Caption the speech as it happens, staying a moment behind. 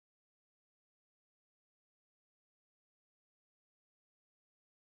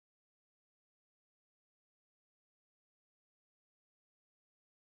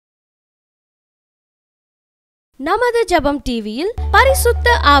நமது ஜெபம் டிவியில்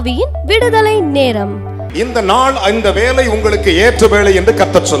பரிசுத்த ஆவியின் விடுதலை நேரம். இந்த நாள் இந்த வேளை உங்களுக்கு ஏற்ற வேளை என்று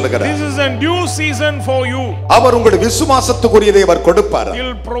கர்த்தர் சொல்லுகிறார். This is a due season for you. அவர் உங்களுடைய விசுவாசத்துக்குரியதை அவர் கொடுப்பார். He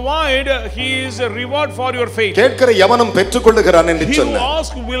will provide his reward for your faith. கேட்கிற எவனும் பெற்றுக்கொள்ளுகிறான் என்று சொன்னார். He who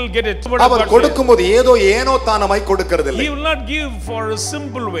asks will get it. அவர் கொடுக்கும்போது ஏனோ தானமாய் கொடுக்கிறதில்லை. He will not give for a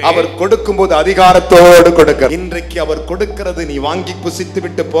simple way. அவர் கொடுக்கும்போது அதிகாரத்தோடு கொடுக்கிறார். இன்றைக்கு அவர் கொடுக்கிறது நீ வாங்கி புசித்து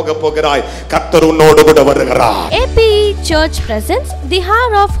விட்டு போகிறாய். கர்த்தர் உன்னோடு கூட வருகிறார். APE Church presents the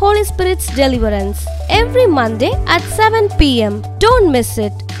Hour of Holy Spirit's Deliverance every Monday at 7 p.m. Don't miss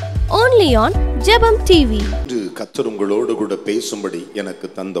it. Only on Jebam TV. கர்த்தர் உங்களோடு கூட பேசும்படி எனக்கு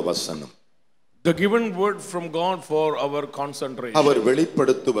தந்த வசனம். The given word from God for our concentration. அவர்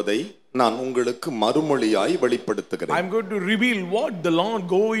வெளிப்படுத்துவதை நான் உங்களுக்கு மறுமொழியாய் வெளிப்படுத்துகிறேன். I am going to reveal what the Lord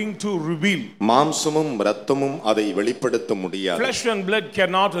going to reveal. மாம்சமும் இரத்தமும் அதை வெளிப்படுத்த முடியாது. Flesh and blood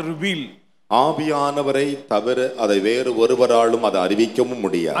cannot reveal. ஆவியானவரை தவிர அதை வேறு ஒருவராலும் அதை அறிவிக்கவும்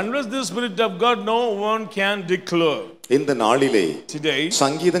முடியாது. Unless the Spirit of God, no one can declare. இந்த நாளிலே Today,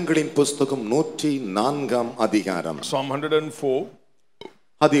 சங்கீதங்களின் புஸ்தகம் 104 அதிகாரம் Psalm 104.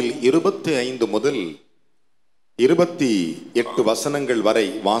 அதில் 25 முதல் 28 வசனங்கள் வரை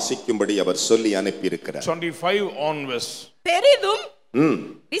வாசிக்கும்படி அவர் சொல்லி அனுப்பியிருக்கிறார். 25 onwards. பெரிதும்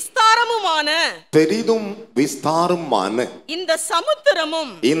விஸ்தாரமுமான இந்த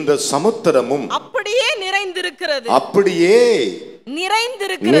சமுத்திரமும் அப்படியே நிறைந்திருக்கிறது.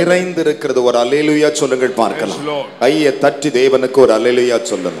 ஒரு அல்லேலூயா சொல்லுங்கள் பார்க்கலாம். கையை தட்டி தேவனுக்கு ஒரு அல்லேலூயா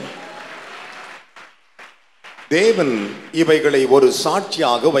சொல்லணும். தேவன் இவைகளை ஒரு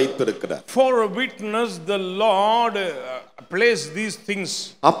சாட்சியாக வைத்திருக்கிறார். For a witness the Lord placed these things.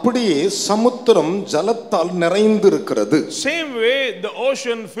 அப்படியே சமுத்திரம் ஜலத்தால் நிறைந்திருக்கிறது. Same way the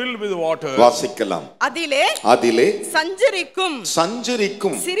ocean filled with water. வாசிக்கலாம். அதிலே சஞ்சரிக்கும்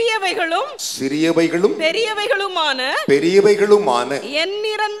சிறியவைகளும் பெரியவைகளுமான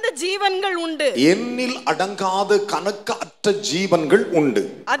எண்ணிறந்த ஜீவன்கள் உண்டு. எண்ணில் அடங்காத கணக்கற்ற ஜீவன்கள் உண்டு.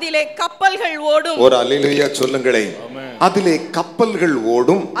 அதிலே கப்பல்கள் ஓடும். ஒரு அல்லேலூயா சொல்லுங்களேன். அதிலே கப்பல்கள்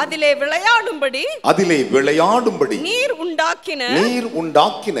ஓடும். அதிலே விளையாடும்படி நீர் உண்டாக்கின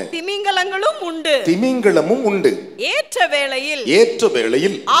திமிங்கலமும் உண்டு. ஏற்ற வேளையில்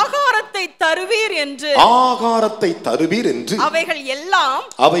ஆகாரத்தை தருவீர் என்று அவைகள்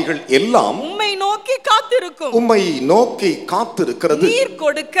எல்லாம் உம்மை நோக்கி காத்திருக்கிறது.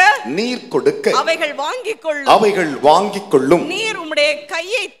 நீர் கொடுக்க அவைகள் வாங்கிக் கொள்ளும். நீர் உமது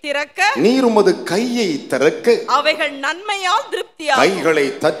கையை திறக்க அவைகள் நன்மையால் திருப்தியாகும். கைகளை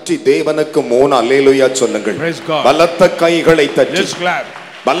தட்டி தேவனுக்கு 3 அல்லேலூயா சொல்லுங்கள். பலத்த கைகளை தட்டி.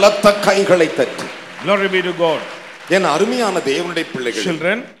 பலத்த கைகளை தட்டி. Glory be to God. என் அருமையான தேவனுடைய பிள்ளைகள்,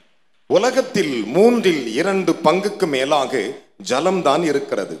 children, உலகத்தில் 3/2 பங்குக்கு மேலாக ஜலம் தான்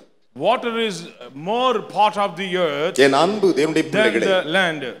இருக்கிறது. Water is more part of the earth என் அன்பு தேவனுடைய பிள்ளைகளே, than the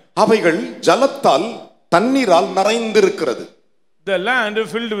land. அவைகள் ஜலத்தால் தண்ணீரால் நிறைந்திருக்கிறது. The land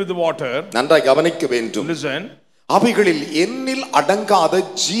filled with water. நன்றாக கவனிக்க வேண்டும். Listen. அவைகளில் எண்ணில் அடங்காத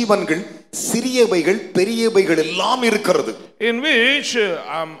ஜீவன்கள் சிறியவைகள் பெரியவைகள் எல்லாம் இருக்கிறது. In which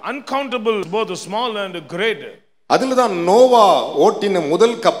uncountable both small and great. அதில் தான் நோவா ஓட்டின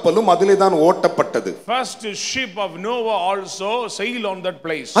முதல் கப்பலும் அதிலே தான் ஓட்டப்பட்டது. First ship of Noah also sail on that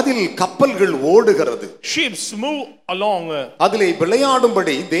place. அதில் கப்பல்கள் ஓடுகிறது. Ships move along. அதிலே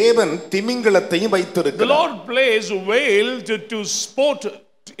விளையாடும்படி தேவன் திமிங்கலத்தையும் வைத்திருக்கிறார். The Lord placed whale to sport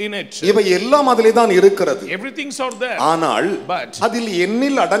in it. இவை எல்லாம் அதிலே தான் இருக்கிறது. Everything's out there. ஆனால் அதில்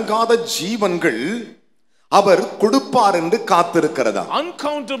எண்ணில் அடங்காத ஜீவன்கள் அவர் கொடுப்பார் என்று காத்திருக்கிறதா.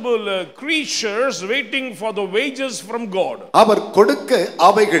 Uncountable creatures waiting for the wages from God. அவர் கொடுக்க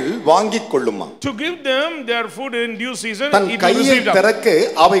அவைகள் வாங்கிக் கொள்ளுமா. To give them their food in due season. தன் கையை திறக்க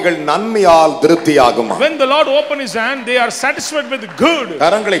அவைகள் நன்மையால் திருப்தியாகுமா. When the Lord open his hand, they are satisfied with good.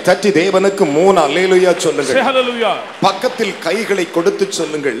 கரங்களை தட்டி தேவனுக்கு 3 அல்லேலூயா சொல்லுங்கள். Say hallelujah. பக்கத்தில் கைகளை கொடுத்து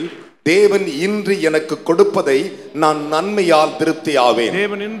சொல்லுங்கள், தேவன் இன்று எனக்கு கொடுப்பதை நான் நன்மையால் திருப்தியாவேன்.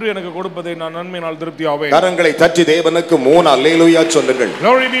 தேவன் இன்று எனக்கு கொடுப்பதை நான் நன்மையால் திருப்தியாவேன். கரங்களை தட்டி தேவனுக்கு 3 அல்லேலூயா சொல்லுங்கள்.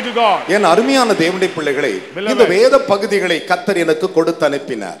 Glory be to God. என் அருமையான தேவனுடைய பிள்ளைகளே, இந்த வேத பகுதிகளை கர்த்தர் எனக்கு கொடுத்து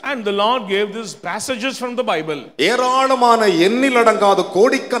அனுப்பினார். And the Lord gave these passages from the Bible. ஏராளமான எண்ணில் அடங்காத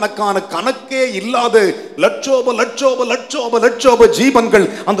கோடிக்கணக்கான கணக்கே இல்லாத லட்சோப ஜீவன்கள்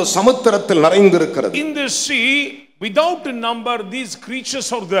அந்த சமுத்திரத்தில் நிறைந்திருக்கிறது. In the sea, without number, these creatures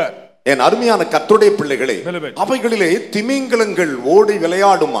are there. என் அருமையான கர்த்தருடைய பிள்ளைகளே, அவைகளிலே திமிங்கலங்கள் ஓடி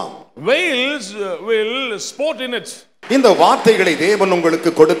விளையாடுமா. Whales will sport in it. இந்த வார்த்தைகளை தேவன் உங்களுக்கு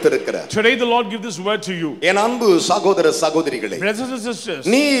கொடுத்திருக்கிறார். Today the Lord give this word to you. என் அன்பு சகோதர சகோதரிகளே, brothers and sisters,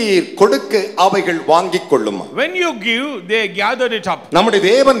 நீர் கொடுக்க அவைகள் வாங்கிக் கொள்ளுமா. when you give, they gathered it up. நம்முடைய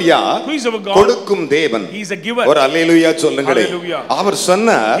தேவன் யார்? Who is our God? கொடுக்கும் தேவன். He is a giver. ஒரு அல்லேலூயா சொல்லுங்களே. அவர்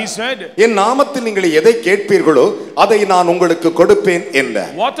சொன்னார், he said, என் நாமத்தில் நீங்கள் எதை கேட்பீர்களோ அதை நான் உங்களுக்கு கொடுப்பேன்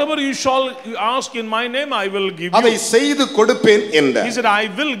என்றார். whatever you shall ask in my name, I will give you. அதை செய்து கொடுப்பேன் என்றார். he said, I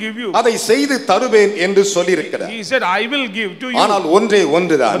will give you. அதை செய்து தருவேன் என்று சொல்லி இருக்கிறார். he said, I will give to you. ஆனால் ஒன்றே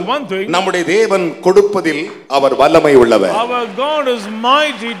ஒன்றுதான், one thing, நம்முடைய தேவன் கொடுப்பதில் அவர் வல்லமை உள்ளவர். our God is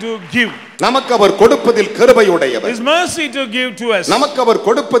mighty to give. நமக்கு அவர் கொடுப்பதில் கிருபை உடையவர். His mercy to give to us. நமக்கு அவர்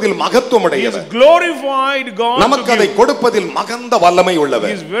கொடுப்பதில் மகத்துவம் உடையவர். He is glorified God. நமக்கு அதை கொடுப்பதில் மகந்த வல்லமை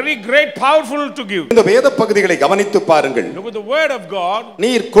உள்ளவர். He is very great powerful to give. இந்த வேத பகுதிகளை கவனித்து பாருங்கள். Look at the word of God.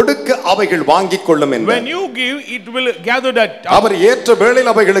 நீர் கொடுக்க அவைகள் வாங்கிக் கொள்ளும் என்றார். when you give, it will gather that. அவர் ஏற்ற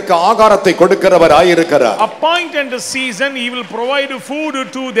வேளையில் அவைகளுக்கு ஆகாரத்தை கொடுக்கிறவராய் இருக்கிறார். appointed season he will provide food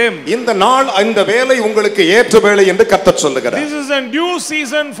to them. இந்த நாள் இந்த வேளை உங்களுக்கு ஏற்ற வேளை என்று கர்த்தர் சொல்லுகிறார். this is a due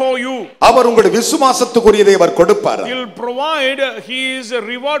season for you. அவர் உங்களுடைய விசுவாசத்துக்குரியதை அவர் கொடுப்பார். he will provide his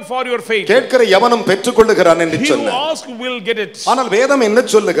reward for your faith. கேட்கிற எவனும் பெற்றுக்கொள்ளுகிறான் என்று சொன்னார். he who asks will get it. ஆனால் வேதம் என்ன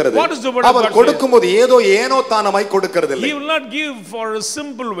சொல்லுகிறது? அவர் கொடுக்கும்போது ஏனோ தானமாய் கொடுக்கிறதில்லை. he will not give for a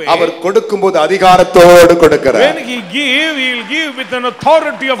simple way. அவர் கொடுக்கும்போது அதிகாரத்தோடு கொடுக்கிறார். when he will give with an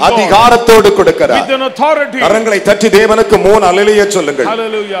authority of God. அதிகாரத்தோடு கொடுக்கிறார். with an authority. கரங்களை தட்டி தேவனுக்கு 3 அல்லேலூயா சொல்லுங்கள்.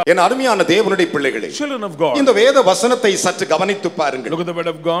 hallelujah. என் அருமையான தேவனுடைய பிள்ளைகளே, children of God, இந்த வேத வசனத்தை சற்று கவனித்து பாருங்கள். look at the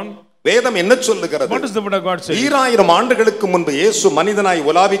word of God. வேதம் என்ன சொல்லுகிறது? what does the word of God say? 2000 ஆண்டுகளுக்கு முன்பு இயேசு மனிதனாய்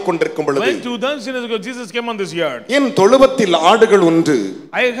உலாவிக் கொண்டிருக்கும் பொழுது, when 2000 years ago Jesus came on this earth, என் தொழுவத்தில் ஆடுகள் உண்டு,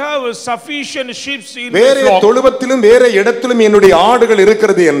 I have sufficient sheep in வேற my flock. தொழுவத்திலும் வேற இடத்திலும் என்னுடைய ஆடுகள்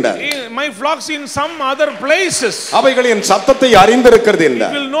இருக்கிறது என்றார். my flocks in some other places. அவைகள் என் சத்தத்தை அறிந்திருக்கிறது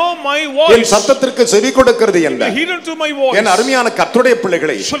என்றார். it will know my voice. என் சத்தத்திற்கு செவி கொடுக்கிறது என்றார். heed to my voice. என் அருமையான கர்த்தருடைய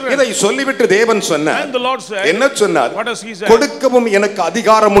பிள்ளைகளே, இதை சொல்லிவிட்டு தேவன் சொன்னார். and the Lord said, என்ன சொன்னார்? what does he say? கொடுக்கவும் எனக்கு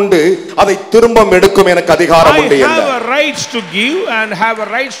அதிகாரம் உண்டு, அதை திரும்ப எடுக்கும் எனக்கு அதிகாரம் உண்டு I என்றார். have a rights to give and have a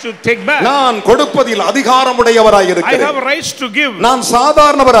rights to take back. நான் கொடுப்பதில் அதிகாரம் உடையவராய் I இருக்கிறேன். have a rights to give. நான்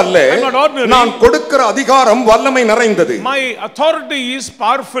சாதாரணவர் அல்ல. I'm not ordinary. நான் கொடுக்கிற அதிகாரம் வல்லமை நிறைந்தது. my authority is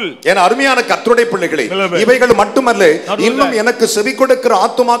powerful. என் அருமையான கர்த்தருடைய பிள்ளைகளே, இவைகள் மட்டுமல்ல, இன்னும் எனக்கு செவி கொடுக்கிற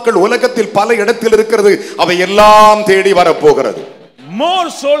ஆத்துமாக்கள் உலகத்தில் பல இடத்தில் இருக்கிறது. அவை எல்லாம் தேடி வரப்போகிறது. more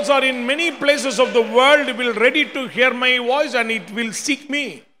souls are in many places of the world will ready to hear my voice and it will seek me.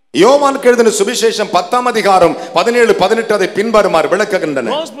 யோவானுக்கு எழுதின சுவிசேஷம் 10ஆம் அதிகாரம் 17 18 அதை பின்வருமாறு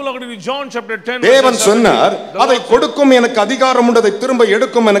விளக்குகின்றன. Gospel according to John chapter 10. தேவன் சொன்னார், அதை கொடுக்கும் எனக்கு அதிகாரம் உண்டு, அதை திரும்ப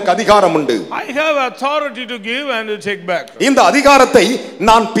எடுக்கும் எனக்கு அதிகாரம் உண்டு. I have authority to give and to take back. இந்த அதிகாரத்தை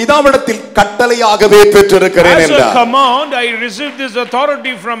நான் பிதாவிடத்தில் கட்டளையாகவே பெற்றிருக்கிறேன் என்றார். As a command I received this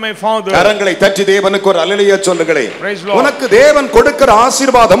authority from my father. கரங்களை தட்டி தேவனுக்கு ஒரு அல்லேலூயா சொல்லுங்களே. Praise Lord. உனக்கு தேவன் கொடுக்கிற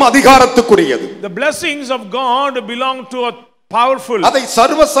ஆசீர்வாதம் அதிகாரத்துக்குரியது. The blessings of God belong to a powerful. அதை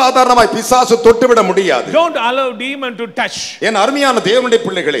சர்வசாதாரணமாய் பிசாசு தொட்டுவிட முடியாது. don't allow demon to touch. என் அருமையான தேவனுடைய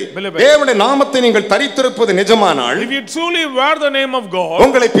பிள்ளைகளே, தேவனுடைய நாமத்தை நீங்கள் தரித்திருப்பது நிஜமானால், if you truly wear the name of God,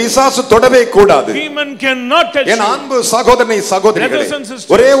 உங்களை பிசாசு தொடவே கூடாது. demon cannot touch you. என் அன்பு சகோதரனே சகோதரிகளே,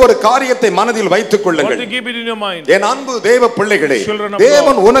 ஒரே ஒரு காரியத்தை மனதில் வைத்துக் கொள்ளுங்கள். keep it in your mind. என் அன்பு தேவ பிள்ளைகளே,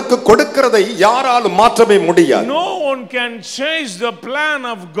 தேவன் உனக்கு கொடுக்கிறதை யாராலும் மாற்றவே முடியாது. no one can change the plan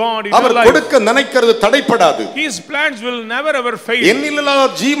of God in our your life. கொடுக்க நினைக்கிறது தடைப்படாது. his plans will never fail. எண்ணில்லாத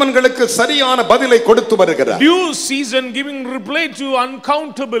ஜீவன்களுக்கு சரியான பதிலை கொடுத்து வருகிறார். due season giving reply to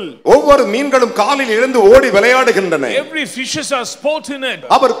uncountable. ஒவ்வொரு மீன்களும் காலில் எழுந்து ஓடி விளையாடுகின்றன. every fishes are sporting it.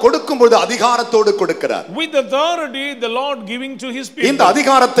 அவர் கொடுக்கும்போது அதிகாரத்தோடு கொடுக்கிறார். with authority the Lord giving to his people. இந்த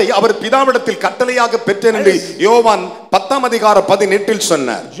அதிகாரத்தை அவர் பிதாவிடத்தில் கட்டளையாக பெற்றேன் என்று யோவான் 10ஆம் அதிகாரம் 18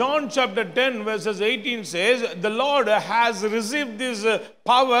 சொன்னார். John chapter 10 verses 18 says the Lord has received this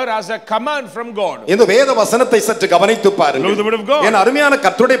power as a command from God. இந்த வேத வசனத்தை சற்று கவனித்து பாருங்கள். என் அருமையான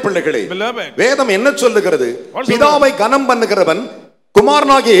கர்த்தருடைய பிள்ளைகளே, வேதம் என்ன சொல்லுகிறது? பிதாவை கனம் பண்ணுகிறவன்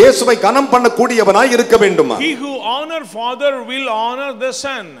குமாரனாகிய இயேசுவை கனம் பண்ணக்கூடியவனாய் இருக்க வேண்டுமா? he who honor father will honor the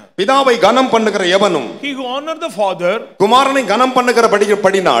son. பிதாவை கனம் பண்ணுகிற எவனும் he who honor the father குமாரனை கனம்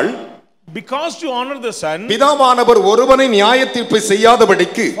பண்ணுகிறபடியினால், because to honor the son, பிதாவானவர் ஒருவனை நியாயத்தீர்ப்பு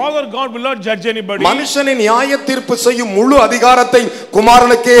செய்யாதபடிக்கு Father God will not judge anybody. மனுஷனை நியாயத்தீர்ப்பு செய்யும் முழு அதிகாரத்தை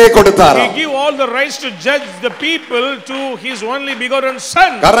குமாரனுக்கே கொடுத்தார். He give all all the rights to judge the people to his only begotten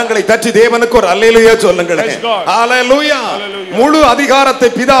son. கரங்களை தட்டி தேவனுக்கு ஒரு அல்லேலூயா சொல்லுங்களே. ஹalleluya. முழு அதிகாரத்தை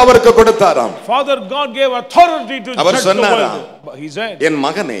பிதா அவருக்கு கொடுத்தாராம். Father God gave authority to judge the world. He said, என்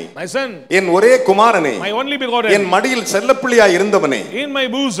மகனே, my son, என் ஒரே குமாரனே, my only begotten, என் மடியில் செல்லப்பிள்ளையாய் இருந்தவனே, in my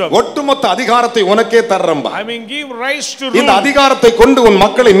bosom, ஒட்டுமொத்த அதிகாரத்தை உனக்கே தர்றேன்பா. I mean give rights to rule. இந்த அதிகாரத்தை கொண்டு உன்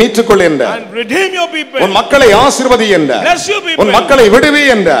மக்களை மீட்டுக்கொள் என்றார். And redeem your people. உன் மக்களை ஆசீர்வதி என்றார். Bless your people. உன் மக்களை விடுவி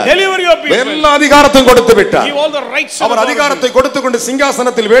என்றார். Deliver your people. எல்லா அதிகாரத்தையும் கொடுத்து விட்டார். Give all the rights. அவர் அதிகாரத்தை கொடுத்துக்கொண்டு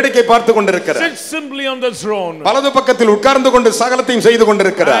சிங்காசனத்தில் வேடிக்கை பார்த்து கொண்டிருக்கிறார். Sit simply on the throne. வலது பக்கத்தில் உட்கார்ந்து கொண்டு சகலத்தையும் செய்து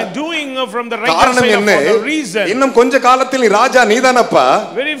கொண்டிருக்கிறார். And doing from the right side of the reason. இன்னும் கொஞ்ச காலத்தில் நீ ராஜா நீதானப்பா.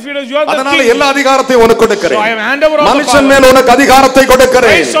 Very few days you are the king. அதனால எல்லா அதிகாரத்தையும் உனக்கு கொடுக்கிறேன். So I am hand over all the மனுஷன் மேல் உனக்கு அதிகாரத்தை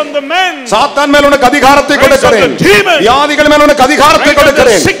கொடுக்கிறேன். Place on the man. சாத்தான் மேல் உனக்கு அதிகாரத்தை கொடுக்கிறேன். வியாதிகள் மேல் உனக்கு அதிகாரத்தை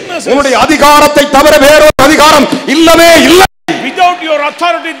கொடுக்கிறேன். உன்னுடைய அதிகாரத்தை தவிர வேறொரு அதிகாரம் இல்லவே இல்லை. Without your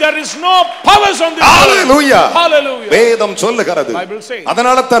authority there is no powers on this earth. Hallelujah. Hallelujah. வேதம் சொல்லுகிறது.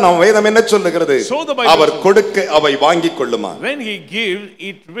 அதனால தான் நாம் வேதம் என்ன சொல்லுகிறது? அவர் கொடுக்க அவை வாங்கிக் கொள்ளுமா. When he gives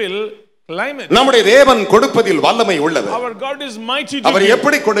it will claim it. நம்முடைய தேவன் கொடுப்பதில் வல்லமை உள்ளவர். Our God is mighty to அவர்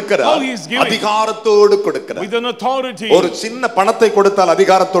எப்படி கொடுக்கிறார்? அதிகாரத்தோடு கொடுக்கிறார். With an authority. ஒரு சின்ன பணத்தை கொடுத்தால்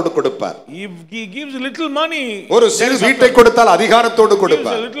அதிகாரத்தோடு கொடுப்பார். If he gives little money, ஒரு சிறு வீட்டை கொடுத்தால் அதிகாரத்தோடு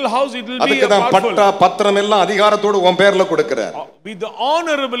கொடுப்பார். a little house it will be அதுக்கு தான் பட்டா பத்திரம் எல்லாம் அதிகாரத்தோடு உன் பேர்ல கொடுக்கிறார். With the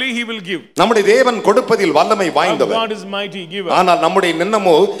honorably he will give. நம்முடைய தேவன் கொடுப்பதில் வல்லமை வாய்ந்தவர். God is mighty giver. ஆனால் நம்முடைய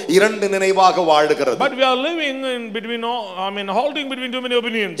நின்னமோ இரண்டு நினைவாக வாழுகிறது. But we are living in between, halting between too many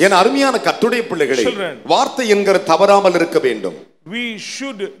opinions. என் அருமையான கர்த்தருடைய பிள்ளைகளே, வார்த்தை என்கிற தவறாமல் இருக்க வேண்டும். We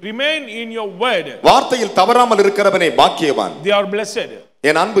should remain in your word. வார்த்தையில் தவறாமல் இருக்கிறவனே பாக்கியவான். They are blessed.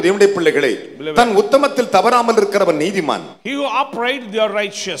 என் அன்பு தேவனுடைய பிள்ளைகளே, தன் உத்தமத்தில் தவறாமல் இருக்கிறவன் நீதிமான். He who upright, they are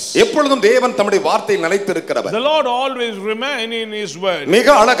righteous. எப்பொழுதும் தேவன் தம்முடைய வார்த்தையில் நிலைத்திருக்கிறவர். The Lord always remain in his word. மிக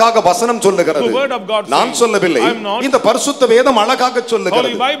அழகாக வசனம் சொல்லுகிறது. The word of God says, நான் சொல்லவில்லை, இந்த பரிசுத்த வேதம் அழகாக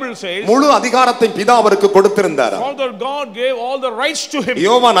சொல்லுகிறது. Holy Bible says, முழு அதிகாரத்தை பிதா அவருக்கு கொடுத்திருந்தார். Father God gave all the rights to him.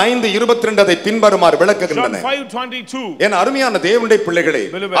 யோவான் 5:22 அதை பின்வருமாறு விளக்குகின்றன. John 5:22. என் அருமையான தேவனுடைய பிள்ளைகளே,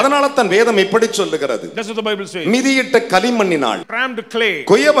 அதனால தான் வேதம் இப்படி சொல்லுகிறது. That's what the Bible says. மிதியிட்ட களிமண்ணினால் crammed clay.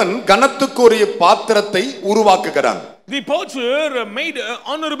 குயவன் கனத்துக்குரிய பாத்திரத்தை உருவாக்குகிறான். The potter made an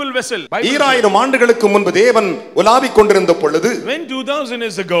honorable vessel. 2000 ஆண்டுகளுக்கு முன்பு தேவன் உலாவிக் கொண்டிருந்த பொழுது, when 2000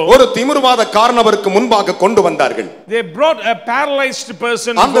 years ago, ஒரு திமிர்வாதக்காரன் அவருக்கு முன்பாக கொண்டு வந்தார்கள். They brought a paralyzed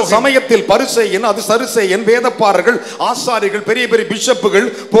person. அந்த சமயத்தில் பரிசேயன், அது சதுசேயன், வேதப்பாரர்கள், ஆசாரிகள், பெரிய பெரிய பிஷப்புகள்,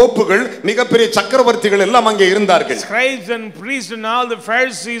 போப்புகள், மிகப்பெரிய சக்கரவர்த்திகள் எல்லாம் அங்கே இருந்தார்கள். Scribes and priests and all the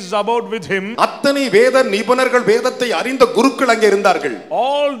Pharisees about with him. அத்தனை வேத நிபுணர்கள், வேதத்தை அறிந்த குருக்கள் அங்கே இருந்தார்கள்.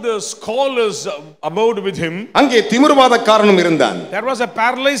 All the scholars about with him. அங்கே திமிர்வாதக்காரனும் இருந்தான். There was a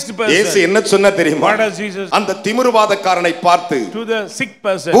paralyzed person. இயேசு என்ன சொன்னார் தெரியுமா? What does Jesus? அந்த திமிர்வாதக்காரனை பார்த்து, to the sick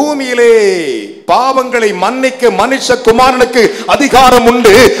person, பூமியிலே பாவங்களை மன்னிக்க மனுஷ குமாரனுக்கு அதிகாரம்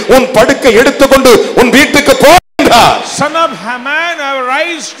உண்டு, உன் படுக்கை எடுத்துக்கொண்டு உன் வீட்டுக்கு போ. Son of man, have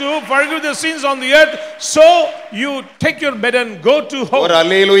rise to forgive the sins on the earth, so you take your bed and go to home. ஒரு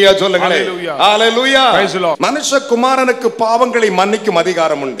அல்லேலூயா சொல்லுங்களே. ஹalleluya. Praise the Lord. மனுஷ குமாரனுக்கு பாவங்களை மன்னிக்கும்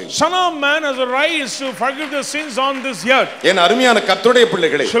அதிகாரம் உண்டு. Son of man has a rise to forgive the sins on this earth. என் அருமையான கர்த்தருடைய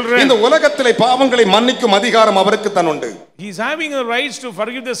பிள்ளைகளே, இந்த உலகத்திலே பாவங்களை மன்னிக்கும் அதிகாரம் அவருக்கு தான் உண்டு. He is having a right to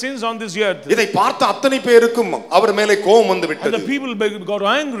forgive the sins on this earth. இதை பார்த்த அத்தனை பேருக்கும் அவர் மேலே கோபம் வந்து விட்டது. The people got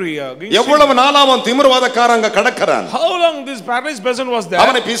angry. எவ்வளவு நாளா அவன் திமிர்வாதக்காரங்க கடக்கறான். How long this paralyzed person was there?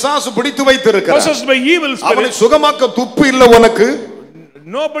 அவனை பிசாசு பிடித்து வைத்திருக்கிறான். Possessed by evil spirit. அவனை சுகமாக்க துப்பு இல்ல உனக்கு.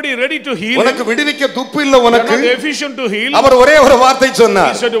 Nobody ready to heal. உனக்கு விடுவிக்க துப்பு இல்ல உனக்கு. Not efficient to heal. அவர் ஒரே ஒரு வார்த்தை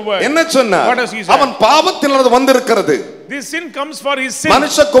சொன்னார். என்ன சொன்னார்? What does he say? அவன் பாவத்திலிருந்து வந்திருக்கிறது. This sin comes for his sin.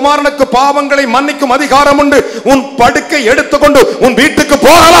 மனுஷ குமாரனுக்கு பாவங்களை மன்னிக்கும் அதிகாரம் உண்டு, உன் படுக்கை எடுத்துக்கொண்டு உன் வீட்டுக்கு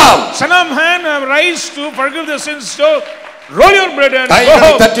போகலாம். Son of man, have rise to forgive the sins, so roll your bread and go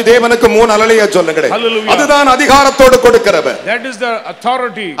home. தட்டி தேவனுக்கு மூணு அல்லேலூயா சொல்லுங்க. அதுதான் அதிகாரத்தோடு கொடுக்கிறவர். That is the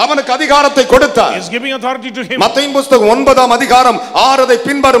authority. அவனுக்கு அதிகாரத்தை கொடுத்தார். He is giving authority to him. மத்தேயு புத்தகம் 9ஆம் அதிகாரம் 6 அதை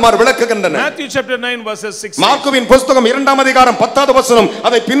பின்வருமாறு விளக்குகின்றன. Matthew chapter 9 verses 6. மார்க்குவின் புத்தகம் 2ஆம் அதிகாரம் 10வது வசனம்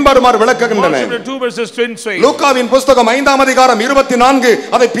அதை பின்வருமாறு விளக்குகின்றன. Mark chapter 2 verses 20. லூக்காவின் புத்தகம் 5ஆம் அதிகாரம் 24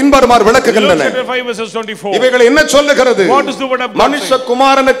 அதை பின்வருமாறு விளக்குகின்றன. Luke chapter 5 verses 24. இவைகள் என்ன சொல்லுகிறது? What is the word of God? மனுஷ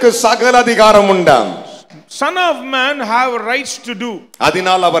குமாரனுக்கு சகல அதிகாரம் உண்டாம். Son of man have rights to do.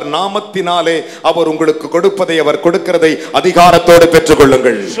 அதனால் அவர் நாமத்தினாலே அவர் உங்களுக்கு கொடுப்பதை அவர் கொடுக்கிறதை அதிகாரத்தோடு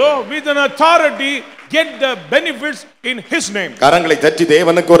பெற்றுக்கொள்ளுங்கள். So with an authority get the benefits in his name. கரங்களை தட்டி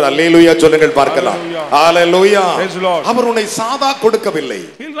தேவனுக்கு ஒரு அல்லேலூயா சொல்லுங்கள் பார்க்கலாம். ஹalleluya. அவர் உன்னை சாதா கொடுக்கவில்லை.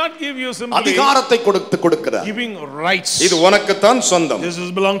 He will not give you simply அதிகாரத்தை கொடுக்கிறார். giving rights. இது உனக்கு தான் சொந்தம். This is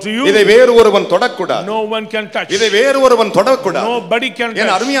belong to you. இதை வேறு ஒருவன் தொடக்கூடாது. No one can touch. இதை வேறு ஒருவன் தொடக்கூடாது. Nobody can touch.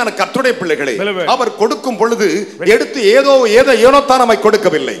 என் அருமையான கர்த்தருடைய பிள்ளைகளே, அவர் கொடுக்கும் பொழுது எடுத்து ஏனோ தான் நம்மை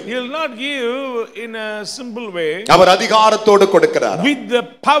கொடுக்கவில்லை. He will not give in a simple way. அவர் அதிகாரத்தோடு கொடுக்கிறார். With the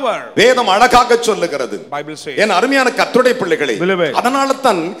power. வேதம் அழகாக சொல்லுகிறது. Bible says. என் அருமையான கர்த்தருடைய பிள்ளைகளே, அதனால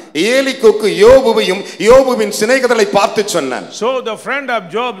தான் ஏலிக்குக்கு யோபுவையும் யோபுவின் சிநேகிதரை பார்த்து சொன்னான். So the friend of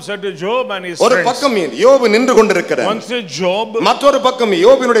Job said to Job and his friends. ஒரு பக்கம் யோபு நின்று கொண்டிருக்கிறார். One said Job. மற்றொரு பக்கம்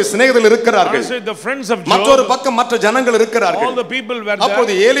யோபுவினுடைய சிநேகிதர்கள் இருக்கிறார்கள். One said the friends of Job. மற்றொரு பக்கம் மற்ற ஜனங்கள் இருக்கிறார்கள். All the people were there.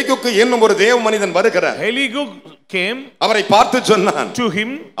 அப்போது ஏலிக்குக்கு என்னும் ஒரு தேவ மனிதன் வருகிறார். Elihu came. அவரை பார்த்து சொன்னான். To him.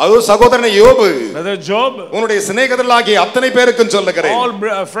 அது சகோதரனே யோபு. Brother Job. உன்னுடைய சிநேகிதர்களாகிய அத்தனை பேருக்கும் சொல்லுகிறேன். All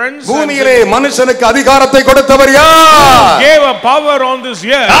friends. பூமியிலே மனுஷனுக்கு அதிகாரத்தை கொடுத்தவர் யார்? Gave a power on this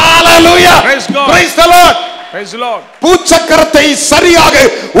earth. Hallelujah. Praise God. Praise the Lord. Praise the Lord. பூச்சக்கரத்தை சரியாக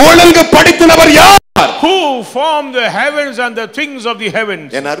ஒழுங்குபடுத்தினவர் யார்? Who formed the heavens and the things of the heavens?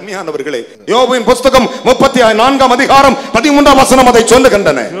 என் அருமையானவர்களே, யோபுவின் புத்தகம் 34ஆம் அதிகாரம் 13ஆம் வசனம் அதை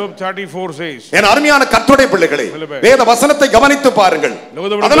சொல்லுகின்றன. Job 34 says. என் அருமையான கர்த்தருடைய பிள்ளைகளே, வேத வசனத்தை கவனித்து பாருங்கள்.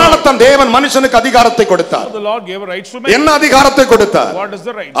 அதனால தான் தேவன் மனுஷனுக்கு அதிகாரத்தை கொடுத்தார். The Lord gave rights to man. என்ன அதிகாரத்தை கொடுத்தார்? What is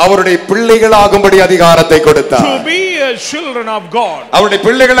the right? அவருடைய பிள்ளைகளாகும்படி அதிகாரத்தை கொடுத்தார். To be a children of God. அவருடைய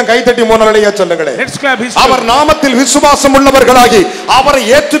பிள்ளைகளை கைதட்டி மூணலையா சொல்லுங்களே. Let's clap his. அவர் நாமத்தில் விசுவாசம் உள்ளவர்களாகி அவரை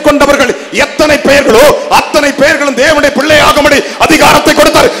ஏற்றுக்கொண்டவர்கள் எத்தனை பேர்களோ அத்தனை பேர்களும் தேவனுடைய பிள்ளையாகும்படி அதிகாரத்தை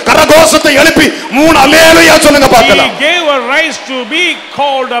கொடுத்தார். கரகோஷத்தை எழுப்பி மூணு அல்லேலூயா சொல்லுங்க பார்க்கலாம். He gave a right to be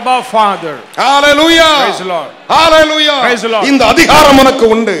called above Father. Hallelujah. Praise the Lord. Hallelujah. Praise the Lord. இந்த அதிகாரம் உனக்கு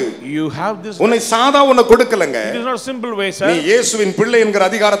உண்டு. You have this. உன்னை சாதா உன்னை கொடுக்கலங்க. It is not simple way, sir. நீ இயேசுவின் பிள்ளை என்கிற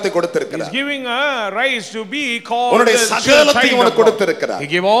அதிகாரத்தை கொடுத்திருக்கிறார். He is giving a right to be called. உன்னுடைய சகலத்தையும் உனக்கு கொடுத்திருக்கிறார். He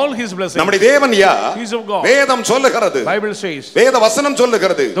gave all his blessings. நம்முடைய தேவன் யார்? He is of God. வேதம் சொல்லுகிறது. Bible says. வேத வசனம்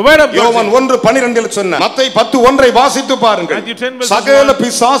சொல்லுகிறது. The word of God. யோவான் 1:12 சொன்ன மத்தேயு 10:1 வாசித்து பாருங்கள். சகல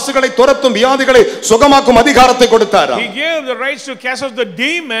பிசாசுகளை துரத்தும் வியாதிகளை சுகமாக்கும் அதிகாரத்தை கொடுத்தார். He gave the rights to cast out the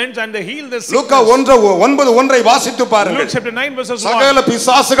demons and to heal the sick. லூக்கா 1:9 வாசித்து பாருங்கள். Luke chapter 9 verses 1. சகல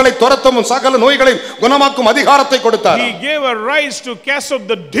பிசாசுகளை துரத்தும் சகல நோய்களை குணமாக்கும் அதிகாரத்தை கொடுத்தார். He gave a right to cast out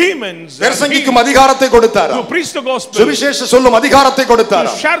the demons. பிரசங்கிக்கும் அதிகாரத்தை கொடுத்தார். To preach the gospel. சுவிசேஷம் சொல்லும் அதிகாரத்தை கொடுத்தார்.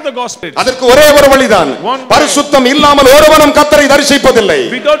 To share the gospel. அதற்கு ஒரே ஒரு வழிதான். பரிசுத்தம் இல்லாமல் ஒருவனும் கர்த்தரை தரிசிப்பதில்லை.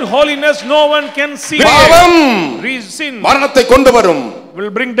 Without holiness no one can see. பாவம் sin மரணத்தை கொண்டு வரும்.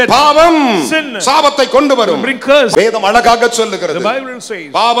 Will bring death. பாவம் sin சாபத்தை கொண்டு வரும். Bring curse. வேதம் அழகாக சொல்லுகிறது. The Bible says.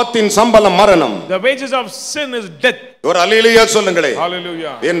 பாவத்தின் சம்பளம் மரணம். The wages of sin is death. ஒரு அல்லேலூயா சொல்லுங்களே.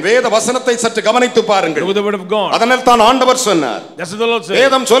 Hallelujah. என் வேத வசனத்தை சற்று கவனித்து பாருங்கள். Look at the word of God. அதனால் தான் ஆண்டவர் சொன்னார். That's what the Lord says.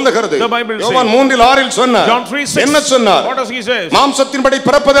 வேதம் சொல்லுகிறது. The Bible says. யோவான் 3:6 சொன்னார். John 3:6. என்ன சொன்னார்? What does he say? மாம்சத்தின்படி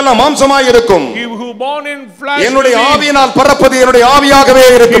பிறப்பதெல்லாம் மாம்சமாய் இருக்கும். He who born in flesh. என்னுடைய ஆவியினால் பிறப்பது என்னுடைய ஆவியாகவே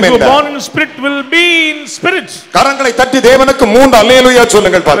இருக்கும் என்றார். He who என்றார். born in spirit will be in spirit. கரங்களை தட்டி தேவனுக்கு 3 அல்லேலூயா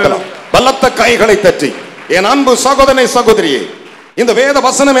சொல்லுங்கள் பார்க்கலாம். பலத்த கைகளை தட்டி என் அன்பு சகோதரனே சகோதரியே, இந்த வேத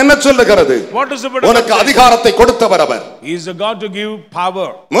வசனம் என்ன சொல்லுகிறது? உனக்கு அதிகாரத்தை கொடுத்தவர் அவர். He is a God to give power.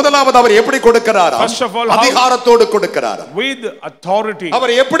 முதலாவது அவர் எப்படி கொடுக்கிறார்? அதிகாரத்தோடு கொடுக்கிறார். With authority.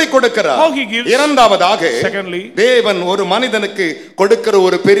 அவர் எப்படி கொடுக்கிறார்? How he gives. இரண்டாவதாக Secondly, தேவன் ஒரு மனிதனுக்கு கொடுக்கிற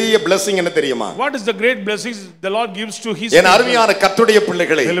ஒரு பெரிய blessing என்ன தெரியுமா? What is the great blessings the Lord gives to his என் அருமையான கர்த்தருடைய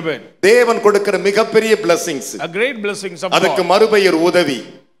பிள்ளைகளே, தேவன் கொடுக்கிற மிகப்பெரிய blessings. A great blessings of God. அதுக்கு மறுபெயர் உதவி.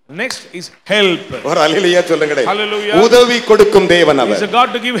 Next is help. ஒரு அல்லேலூயா சொல்லுங்களே. Hallelujah. உதவி கொடுக்கும் தேவன் அவர். He is a God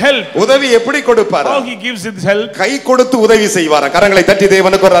to give help. உதவி எப்படி கொடுப்பார்? How he gives his help. கை கொடுத்து உதவி செய்வார். கரங்களை தட்டி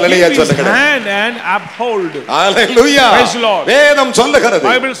தேவனுக்கு ஒரு அல்லேலூயா சொல்லுங்களே. Hand and uphold. Hallelujah. Praise the Lord. வேதம் சொல்லுகிறது.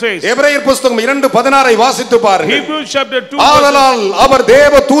 Bible says. எபிரேயர் புத்தகம் 2:16 வாசித்து பாருங்கள். Hebrews chapter 2. ஆதலால் அவர்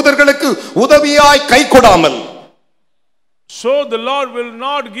தேவ தூதர்களுக்கு உதவியாய் கை கொடாமல். So the Lord will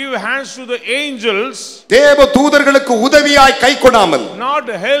not give hands to the angels. தேவ தூதர்களுக்கு உதவியாய் கை கொடாமல். Not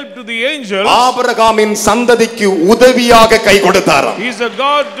help to the angels. ஆபிரகாமின் சந்ததிக்கு உதவியாக கை கொடுத்தாராம். He is a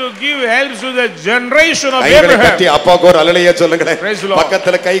God to give help to the generation of Abraham. Abraham. கட்டி அப்பாக்கு ஒரு அல்லேலூயா சொல்லுங்க. Praise the Lord.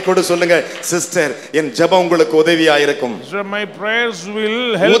 பக்கத்துல கை கொடு சொல்லுங்க. சிஸ்டர், என் ஜெபம் உங்களுக்கு உதவியாக இருக்கும். So my prayers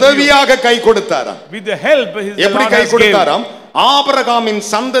will help. உதவியாக கை கொடுத்தாராம். With the help his எப்படி கை கொடுத்தாராம்? ஆபிரகாமின்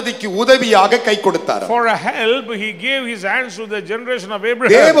சந்ததிக்கு உதவியாக கை கொடுத்தார். For a help he gave his hands to the generation of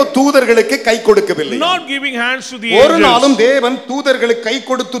Abraham. தேவ தூதர்களுக்கு கை கொடுக்கவில்லை. Not giving hands to the angels. ஒரு நாளும் தேவன் தூதர்களுக்கு கை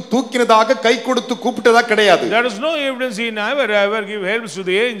கொடுத்து தூக்கினதாக கை கொடுத்து கூப்பிட்டதா கிடையாது. There is no evidence he never ever give helps to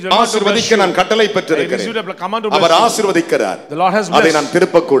the angels. ஆசீர்வதிக்க நான் கட்டளை பெற்றிருக்கிறேன். அவர் ஆசீர்வதிக்கிறார். The Lord has blessed. அதை நான்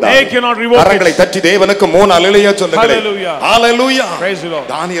திருப்ப கூடாது. They cannot revoke. கரங்களை தட்டி தேவனுக்கு 3 அல்லேலூயா சொல்லுங்கள். Hallelujah. Hallelujah. Praise the Lord.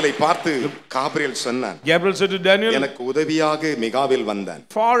 தானியேலை பார்த்து காபிரியல் சொன்னான். Gabriel said to Daniel, எனக்கு உதவியாக மிகாவேல் வந்தான்.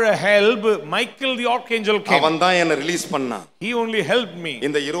 For a help Michael the archangel came. அவன் தான் என்ன ரிலீஸ் பண்ணான். He only helped me.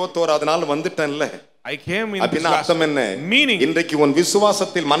 இந்த 21வது நாள் வந்துட்டேன்ல. I came in this last meaning. இன்றைக்கு உன்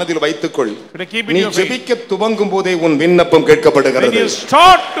விசுவாசத்தில் மனதில் வைத்துக்கொள். நீ ஜெபிக்க துவங்கும் போதே உன் விண்ணப்பம் கேட்கப்படுகிறது. When you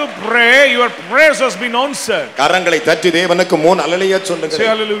start to pray, your prayers has been answered. கரங்களை தட்டி தேவனுக்கு மூன் அல்லேலூயா சொல்லுங்க. Say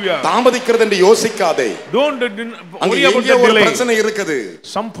hallelujah. தாமதிக்கிறது என்று யோசிக்காதே. Don't worry about the ஒரு delay. பிரச்சனை இருக்குது.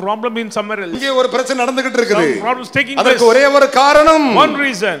 Some problem in somewhere else. இங்கே ஒரு பிரச்சனை நடந்துகிட்டு இருக்குது. Some problems taking place. அதற்கு ஒரே ஒரு காரணம். One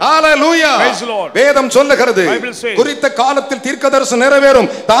reason. Hallelujah. Praise the Lord. வேதம் சொல்லுகிறது. Bible says. குறித்த காலத்தில் தீர்க்கதரிசனம்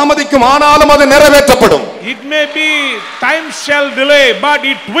நிறைவேறும். தாமதிக்கும் ஆனாலும் அது நிறைவேற்றப்படும். It may be time shall delay, but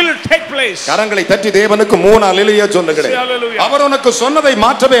it will take place. கரங்களை தட்டி தேவனுக்கு மூணு அல்லேலூயா சொல்லுங்க. அவர் உனக்கு சொன்னதை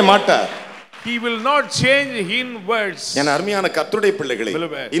மாற்றவே மாட்டார். He will not change in words. என் அருமையான கர்த்தருடைய பிள்ளைகளே,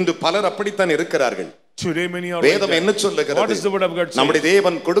 இன்று பலர் அப்படித்தான் இருக்கிறார்கள். Today many are. வேதம் என்ன சொல்லுகிறது? What is the word of God? நம்முடைய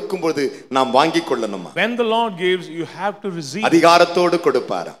தேவன் கொடுக்கும்போது நாம் வாங்கிக் கொள்ளணுமா? When the Lord gives, you have to receive. அதிகாரத்தோடு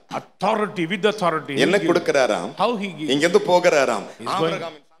கொடுப்பாராம். Authority, with authority. என்ன கொடுக்கறாராம்? How he gives. இங்க இருந்து போகறாராம்.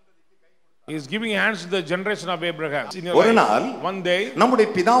 Abraham He is giving hands to the generation of Abraham. ஒரு நாள் one day நம்முடைய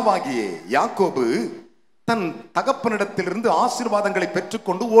பிதாவாகிய யாக்கோபு தன் தகப்பனிடத்திலிருந்து ஆசீர்வாதங்களை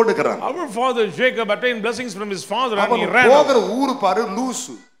பெற்றுக்கொண்டு ஓடுகிறான். Our father Jacob attained blessings from his father and he ran. அவன் போகிற ஊரு பாரு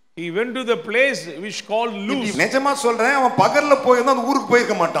லூசு. He went to the place which called Luz. நிஜமா சொல்றேன், அவன் பகல்ல போயிருந்தா அந்த ஊருக்கு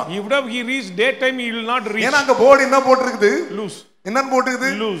போயிருக்க மாட்டான். He reached daytime, he will not reach. ஏன்னா அங்க போர்டு என்ன போட்டுருக்குது? Luz. என்ன போட்டுருக்குது?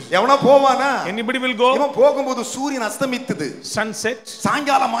 Luz. எவனா போவானா? Anybody will go. இவன் போகும்போது சூரியன் அஸ்தமித்தது. Sunset.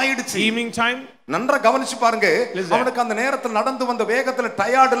 சாயங்காலம் ஆயிடுச்சு. Evening time. நன்றா கவனிச்சு பாருங்க. அவனுக்கு அந்த நேரத்துல நடந்து வந்த வேகத்துல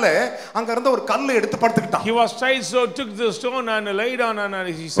டயர்ட்ல அங்க இருந்த ஒரு கல்லை எடுத்து படுத்துக்கிட்டான். He was tired, so took the stone and lay down and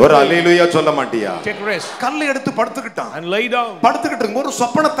he said, ஒரு அல்லேலூயா சொல்ல மாட்டியா? Take rest. கல்லை எடுத்து படுத்துக்கிட்டான். And lay down. படுத்துக்கிட்டு இருக்கும்போது ஒரு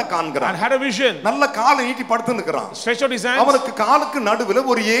சொப்பனத்தை காண்கிறான். And had a vision. நல்ல காலை நீட்டி படுத்து நிக்கறான். Stretch out his hands. அவனுக்கு காலுக்கு நடுவுல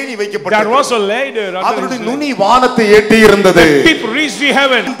ஒரு ஏணி வைக்கப்பட்டது. There was a ladder. அதனுடைய நுனி வானத்தை எட்டி இருந்தது. Deep reached the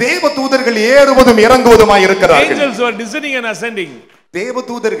heaven. தேவதூதர்கள் ஏறுவதும் இறங்குவதுமாய் இருக்கிறார்கள். Angels were descending and ascending.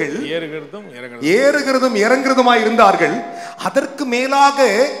 தேவதூதர்கள் ஏறுகிறதும் இறங்குறதுமாய் இருந்தார்கள். அதற்கு மேலாக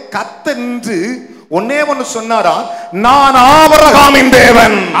கர்த்தர் நின்று ஒன்னே ஒன்னு சொன்னாரா, நான் ஆபிரகாமின்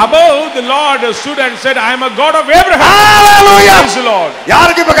தேவன். Above the Lord stood and said, I am a God of Abraham. Hallelujah. Praise the Lord.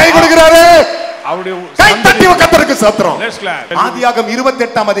 யாருக்கு இப்ப கை கொடுக்கிறாரு? அவருடைய கை தட்டி கர்த்தருக்கு ஸ்தோத்திரம். Let's clap. ஆதியாகமம்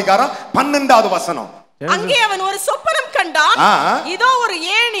 28ஆம் அதிகாரம் 12வது வசனம். அங்கே அவன் ஒரு சொப்பனம் கண்டான். இதோ ஒரு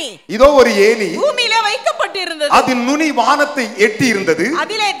ஏணி பூமியிலே வைக்கப்பட்டிருந்தது. அதன் நுனி வானத்தை எட்டி இருந்தது.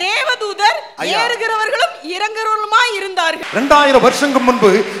 அதிலே தேவதூதர் ஏறுகிறவர்களும் இறங்குகிறவர்களுமாய் இருந்தார்கள். 2000 வருஷங்களுக்கு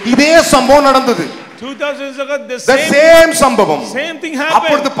முன்பு இதே சம்பவம் நடந்தது. 2000 years ago the same சம்பவம். Same thing happened.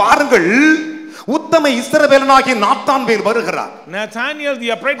 அப்பொழுது பாருங்கள், உத்தம இஸ்ரவேலனாகிய நாத்தான்வேல் வருகிறார். Nathaniel the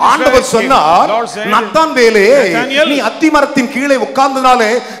upright. ஆண்டவர் சொன்னார், நாத்தான்வேலே, நீ அத்திமரத்தின் கீழே உட்கார்ந்தனாலே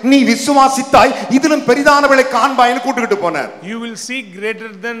நீ விசுவாசித்தாய், இதிலும் பெரிதானவளை காண்பாய்னு கூட்டிட்டு போனார். You will see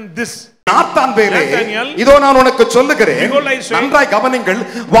greater than this. நாத்தான்வேலே, இதோ நான் உனக்கு சொல்லுகிறேன், நன்றாய் கவனிங்கள்,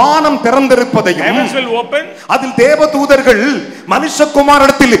 வானம் திறந்திருப்பதையும் அதில் தேவதூதர்கள்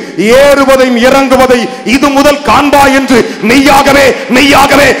மனுஷகுமாரனிடத்தில் ஏறுவதையும் இறங்குவதை இது முதல் காண்பாய் என்று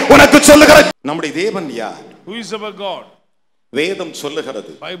மெய்யாகவே உனக்கு சொல்லுகிறேன். நம்முடைய தேவன் யார்? Who is our God? வேதம்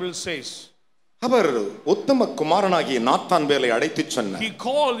சொல்லுகிறது. Bible says. அவர் உத்தம குமாரனாகிய நாத்தான்வேலை அழைத்து சொன்னார். He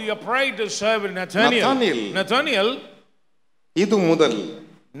called the upright servant Nathaniel. இது முதல்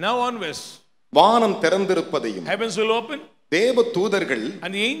now onwards வானம் திறந்திருப்பதையும் heavens will open தேவ தூதர்கள்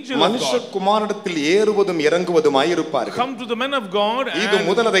மனுஷகுமாரனிடத்தில் ஏறுவதும் இறங்குவதுமாய் இருப்பார்கள். Come to the men of God and இது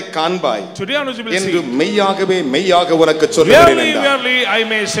முதல் அதை காண்பாய் என்று see. மெய்யாக உனக்கு சொல்லுகிறேன். Verily I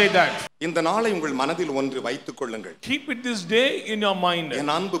may say that. இந்த நாளை உங்கள் மனதில் ஒன்று வைத்துக் கொள்ளுங்கள். Keep it this day in your mind.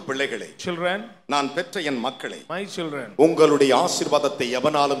 என் அன்பு பிள்ளைகளே, children, நான் பெற்ற என் மக்களே, my children, உங்களுடைய ஆசீர்வாதத்தை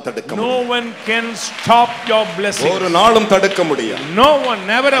எவனாலும் தடுக்க முடியாது. No one can stop your blessing. ஒரு நாளும் தடுக்க முடியாது. No one,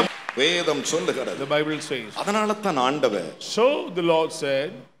 never. வேதம் சொல்லுகிறது. The Bible says. அதனால தான் ஆண்டவர், so the Lord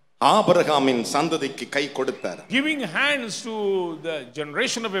said, ஆபிரகாமின் சந்ததிக்கு கை கொடுத்தார். Giving hands to the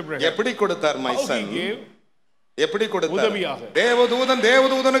generation of Abraham. எப்படி கொடுத்தார்? my son. எப்படி கொடுத்தார்? உதவியாக.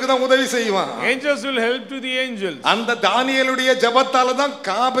 தேவதூதனுக்கு தான் உதவி செய்வான். Angels will help to the angels. அந்த தானியேலுடைய ஜெபத்தால தான்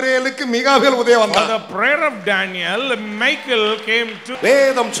காபிரியேலுக்கு மிகாவேல் உதவி வந்தான். The prayer of Daniel, Michael came to.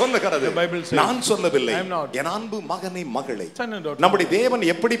 வேதம் சொல்லுகிறது. The Bible says. நான் சொல்லவில்லை. என் அன்பு மகனே மகளே, நம்முடைய தேவன்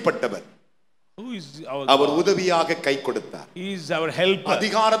எப்படிப்பட்டவர்? Who is our அவர் உதவியாக கை கொடுத்தார். He is our helper.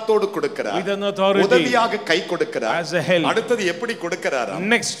 அதிகாரத்தோடு கொடுக்கிறார். With an authority. உதவியாக கை கொடுக்கிறார். As a help. அடுத்து எப்படி கொடுக்கிறார்?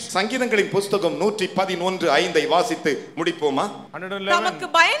 Next. சங்கீதங்களின் புத்தகம் 111:5 வாசித்து முடிப்போமா? தமக்கு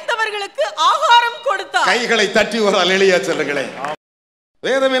பயந்தவர்களுக்கு ஆகாரம் கொடுத்தார். கைகளை தட்டி ஒரு அல்லேலூயா சொல்லுங்களேன்.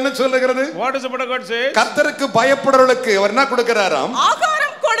 வேதம் என்ன சொல்லுகிறது? What does the word of God say? கர்த்தருக்கு பயப்படுறவர்களுக்கு அவர் என்ன கொடுக்கிறாராம்?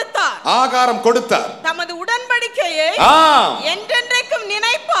 ஆகாரம் கொடுத்தார். ஆகாரம் கொடுத்தார். தமது உடன்படிக்கையை என்றென்றைக்கும்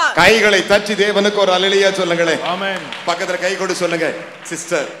நினைப்பார். கைகளை தட்டி தேவனுக்கு ஒரு அல்லேலூயா சொல்லுங்களேன். ஆமென். பக்கத்துல கை கொடு சொல்லுங்க.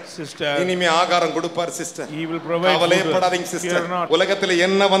 சிஸ்டர் இனிமே ஆகாரம் கொடுப்பார் சிஸ்டர். He will provide. கவலைப்படாதீங்க சிஸ்டர். உலகத்துல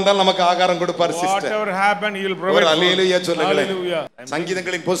என்ன வந்தாலும் நமக்கு ஆகாரம் கொடுப்பார் sister. Whatever happen he will provide. ஒரு அல்லேலூயா சொல்லுங்களேன். Hallelujah.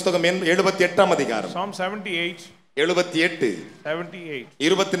 சங்கீதங்களின் புத்தகம் 78ஆம் அதிகாரம். Psalm 78. 78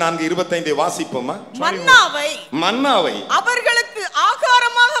 24 25 வாசிப்போமா? மன்னாவை அவர்களுக்கு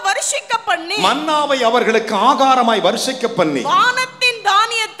ஆகாரமாக வருஷிக்க பண்ணி, மன்னாவை அவர்களுக்கு ஆகாரமாய் வருஷிக்க பண்ணி, வானத்தின்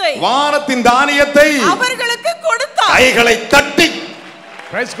தானியத்தை அவர்களுக்கு கொடுத்தார். கைகளை தட்டி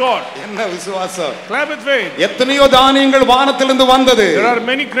Praise God. என்ன விசுவாசம். Clap with faith. எத்தனையோ தானியங்கள் வானத்திலிருந்து வந்தது. There are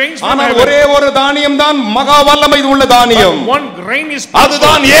many grains from ஆனால் ஒரே ஒரு தானியம் தான் மகா வல்லமை உள்ள தானியம். One grain is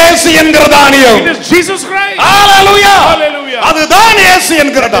அதுதான் இயேசு என்கிற தானியம். It is Jesus Christ. Hallelujah. Hallelujah. அதுதான் இயேசு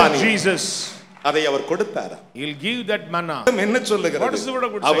என்கிற தானியம். Jesus. அதை அவர் கொடுத்தார். He will give that manna. என்ன சொல்லுகிறது?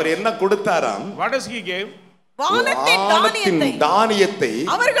 அவர் என்ன கொடுத்தாராம்? What does he give? வானத்தின் தானியத்தை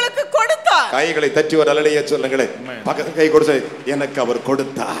அவர்களுக்கு கொடுத்தார். கைகளை தட்டி ஒரு அல்லேலூயா சொல்லுங்களேன். பக்கத்து கை கொடுத்து எனக்கு அவர்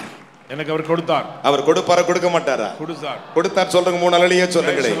கொடுத்தார். எனக்கு அவர் கொடுத்தார். அவர் கொடுப்பாரா கொடுக்க மாட்டாரா? கொடுத்தார் சொல்லுங்க. மூணு அல்லேலூயா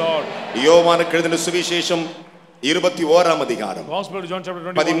சொல்லுங்களேன். யோவானுக்கு எழுதின சுவிசேஷம் 21ஆம் அதிகாரம்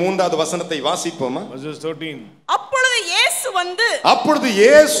 13வது வசனத்தை வாசிப்போமா? அப்பொழுது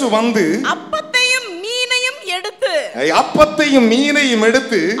இயேசு வந்து அப்பத்தையும் மீனையும்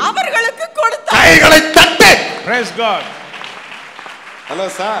எடுத்து அவர்களுக்கு கொடுத்தார். கைகளை தட்டு. Praise God. ஹலோ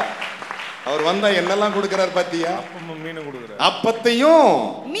சார், அவர் வந்தா என்னெல்லாம் கொடுக்கிறார் பாத்தியா? அப்பத்தையும்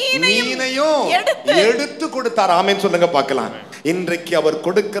மீனையும் எடுத்து கொடுத்தார். ஆமென் சொல்லுங்க பார்க்கலாம். இன்றைக்கு அவர்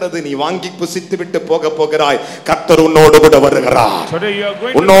கொடுக்கிறது நீ வாங்கி புசித்து விட்டு போகிறாய். கர்த்தர் உன்னோடு கூட வருகிறார்.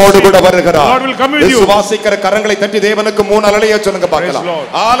 உன்னோடு கூட வருகிறார். விசுவாசிக்கிற கரங்களை தட்டி தேவனுக்கு மூணு அல்லேலூயா சொல்லுங்க பார்க்கலாம்.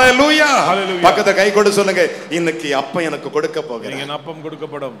 ஹalleluya. பக்கத்துல கை கொடு சொல்லுங்க. இன்னைக்கு அப்பம் எனக்கு கொடுக்க போகிறேன். அப்பம்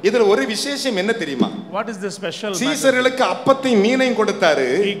கொடுக்கப்படும். இதுல ஒரு விசேஷம் என்ன தெரியுமா? What is the special? சீசர்களுக்கு அப்பத்தையும் மீனையும் கொடுத்தாரு.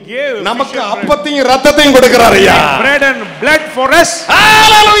 நமக்கு அப்பத்தையும் ரத்தத்தையும் கொடுக்கிறார் ஐயா. Bread and blood for us.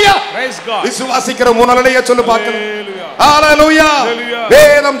 Hallelujah. Praise God. விசுவாசிக்கிற மூணு அல்லேலூயா சொல்லு பார்க்கலாம். ஹalleluya.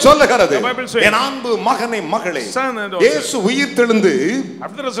 வேதம் சொல்லுகிறது என் அன்பு மகனே மகளே, இயேசு உயிர்த்தெழுந்து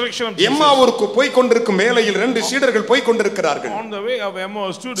எம்மாவூருக்கு போய் கொண்டிருக்கும் வேளையில் 2 சீடர்கள் போய் கொண்டிருக்கிறார்கள்.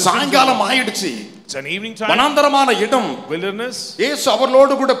 சாயங்காலம் ஆயிடுச்சு. வனாந்தரமான இடம். இயேசு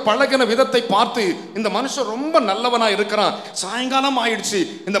அவர்களோடு கூட பழகின விதத்தை பார்த்து இந்த மனுஷன் ரொம்ப நல்லவனா இருக்கிறான், சாயங்காலம் ஆயிடுச்சு,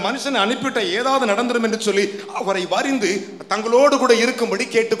 இந்த மனுஷனை அனுப்பிட்ட ஏதாவது நடந்துரும் என்று சொல்லி அவரை வரிந்து தங்களோடு கூட இருக்கும்படி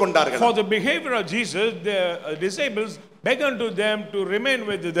கேட்டுக்கொண்டார்கள். For the behavior of Jesus, the disciples begged unto them to remain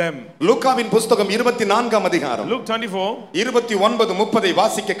with them. லூக்காவின் புத்தகம் 24ஆம் அதிகாரம் Luke 24 29 30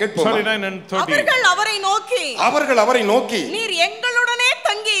 வாசிக்க கேட்போம். 39 and 30. அவர்கள் அவரை நோக்கி நீர் எங்களுடனே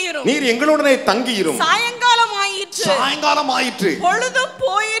தங்கியிரும். சாயங்காலம் ஆயிற்று.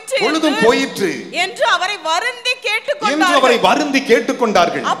 பொழுதும் போயிற்று என்று அவரை வருந்தி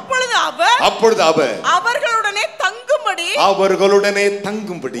கேட்டுக்கொண்டார்கள். அப்பொழுது அவர் அவர்களுடனே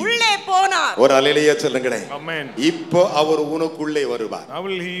தங்கும்படி உள்ளே போனார். ஒரு அல்லேலூயா சொல்லுங்களேன். ஆமென். இப்போ அவர் உனக்குள்ளே வருவார்.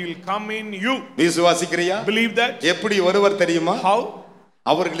 He will come in you. விசுவாசிக்கிறியா? Believe that. எப்படி வருவார் தெரியுமா? How?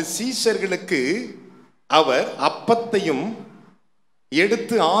 அவர்கள் சீஷர்களுக்கு அவர் அப்பத்தையும்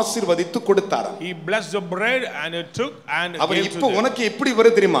எடுத்து ஆசீர்வதித்து கொடுத்தாராம். He blessed the bread and it took and அவர் இப்போ உனக்கு எப்படி வரு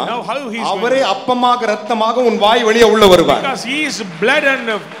தெரியுமா? Now how he is அவரே அப்பமாக இரத்தமாக உன் வாய் வழியா உள்ள வருவார். Because he is blood and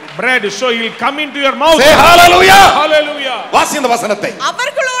bread, so he will come into your mouth. Say hallelujah. Hallelujah. வாசி இந்த வசனத்தை.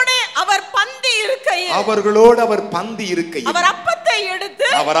 அவர்களோடு அவர் பந்தி இருக்கையில் அவர்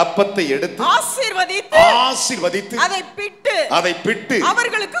அப்பத்தை எடுத்து ஆசீர்வதித்து அதை பிட்டு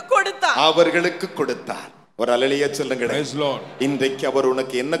அவர்களுக்கு கொடுத்தார். ஒரு அல்லேலூயா சொல்லுங்க. இன்றைக்கு அவர்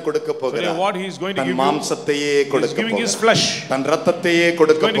உனக்கு என்ன கொடுக்க போகிறார்? தன் மாம்சத்தையே கொடுக்க போகிறார். தன் இரத்தத்தையே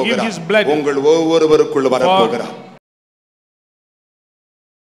கொடுக்க போகிறார். உங்கள் ஒவ்வொருவருக்குள் வர போகிறார்.